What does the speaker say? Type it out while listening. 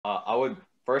I would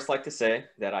first like to say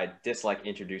that I dislike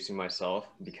introducing myself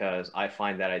because I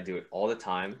find that I do it all the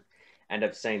time, end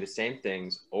up saying the same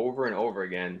things over and over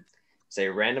again, say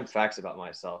random facts about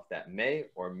myself that may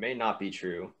or may not be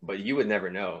true, but you would never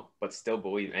know, but still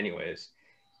believe anyways,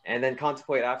 and then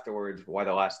contemplate afterwards why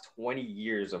the last 20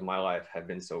 years of my life have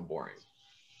been so boring.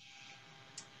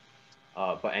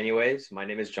 But anyways, my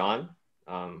name is John.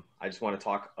 I just want to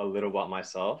talk a little about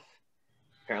myself,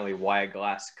 apparently why a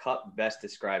glass cup best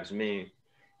describes me,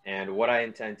 and what I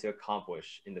intend to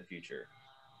accomplish in the future.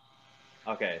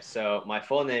 Okay, so my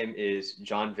full name is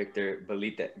John Victor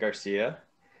Belite Garcia.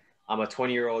 I'm a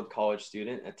 20-year-old college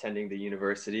student attending the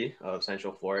University of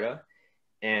Central Florida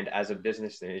and as a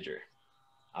business major.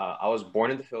 I was born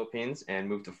in the Philippines and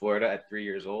moved to Florida at 3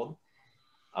 years old.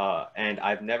 And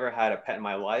I've never had a pet in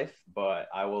my life, but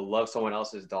I will love someone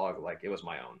else's dog like it was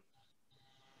my own.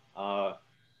 Uh,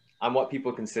 I'm what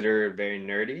people consider very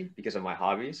nerdy because of my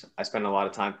hobbies. I spend a lot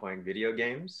of time playing video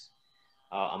games.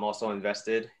 I'm also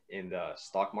invested in the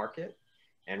stock market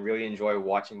and really enjoy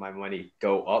watching my money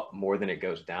go up more than it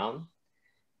goes down.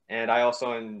 And I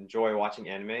also enjoy watching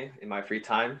anime in my free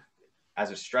time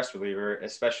as a stress reliever,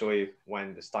 especially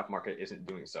when the stock market isn't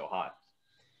doing so hot.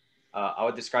 I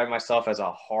would describe myself as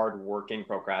a hard-working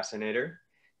procrastinator.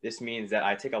 This means that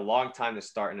I take a long time to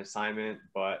start an assignment,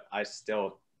 but I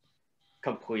still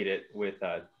complete it with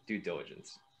due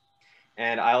diligence.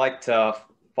 And I like to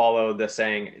follow the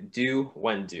saying, do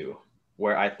when due,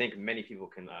 where I think many people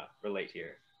can relate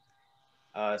here.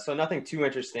 So nothing too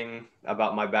interesting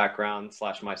about my background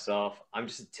slash myself. I'm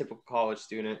just a typical college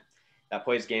student that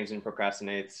plays games and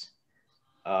procrastinates.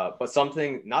 But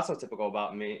something not so typical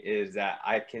about me is that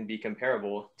I can be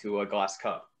comparable to a glass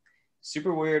cup.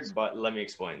 Super weird, but let me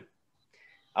explain.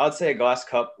 I would say a glass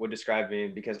cup would describe me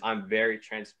because I'm very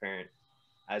transparent,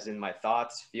 as in my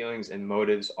thoughts, feelings, and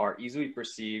motives are easily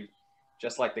perceived,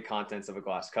 just like the contents of a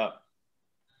glass cup.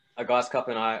 A glass cup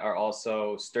and I are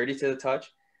also sturdy to the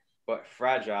touch, but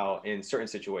fragile in certain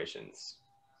situations.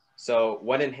 So,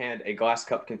 when in hand, a glass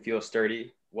cup can feel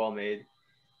sturdy, well made,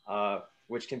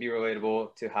 which can be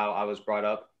relatable to how I was brought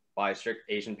up by strict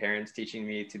Asian parents teaching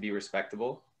me to be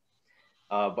respectable.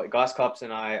 But glass cups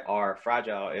and I are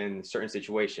fragile in certain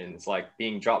situations, like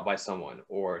being dropped by someone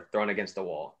or thrown against a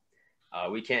wall.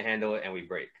 We can't handle it and we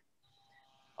break.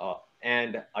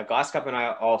 And a glass cup and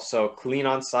I also clean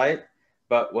on site,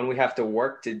 but when we have to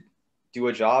work to do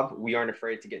a job, we aren't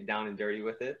afraid to get down and dirty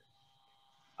with it.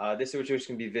 This situation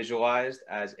can be visualized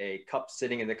as a cup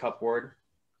sitting in the cupboard,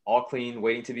 all clean,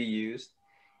 waiting to be used.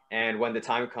 And when the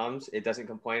time comes, it doesn't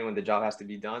complain when the job has to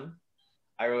be done.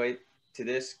 I relate to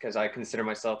this because I consider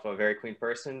myself a very clean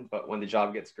person, but when the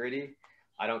job gets gritty,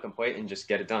 I don't complain and just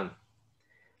get it done.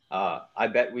 I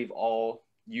bet we've all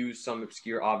used some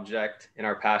obscure object in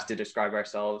our past to describe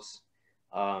ourselves.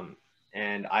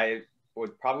 And I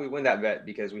would probably win that bet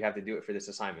because we have to do it for this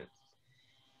assignment.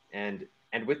 And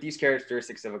and with these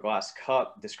characteristics of a glass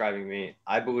cup describing me,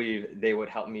 I believe they would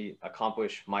help me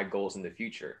accomplish my goals in the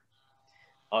future.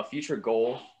 A future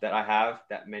goal that I have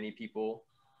that many people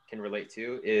can relate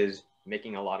to is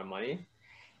making a lot of money.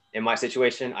 In my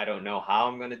situation, I don't know how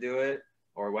I'm going to do it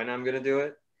or when I'm going to do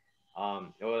it.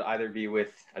 It will either be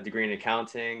with a degree in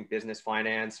accounting, business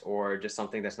finance, or just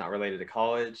something that's not related to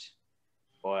college.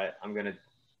 But I'm going to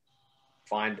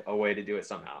find a way to do it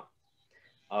somehow.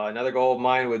 Another goal of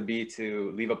mine would be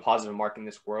to leave a positive mark in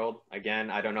this world. Again,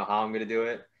 I don't know how I'm going to do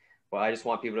it, but I just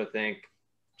want people to think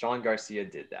John Garcia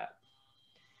did that.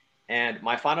 And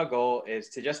my final goal is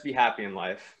to just be happy in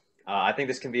life. I think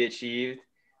this can be achieved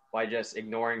by just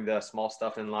ignoring the small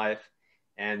stuff in life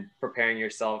and preparing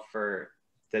yourself for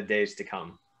the days to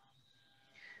come.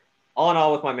 All in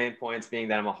all, with my main points being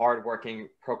that I'm a hardworking,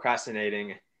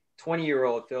 procrastinating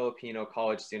 20-year-old Filipino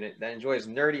college student that enjoys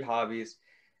nerdy hobbies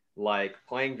like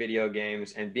playing video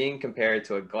games and being compared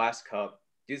to a glass cup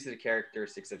due to the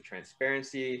characteristics of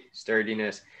transparency,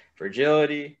 sturdiness,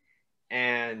 fragility,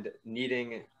 and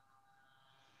needing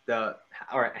the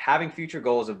or having future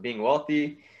goals of being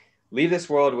wealthy, leave this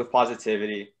world with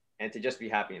positivity, and to just be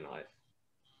happy in life.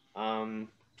 Um,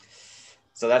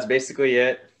 so that's basically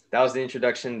it. That was the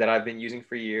introduction that I've been using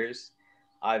for years.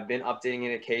 I've been updating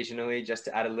it occasionally just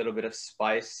to add a little bit of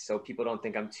spice so people don't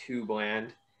think I'm too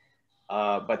bland.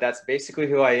 But that's basically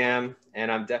who I am,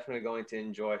 and I'm definitely going to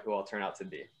enjoy who I'll turn out to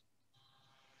be.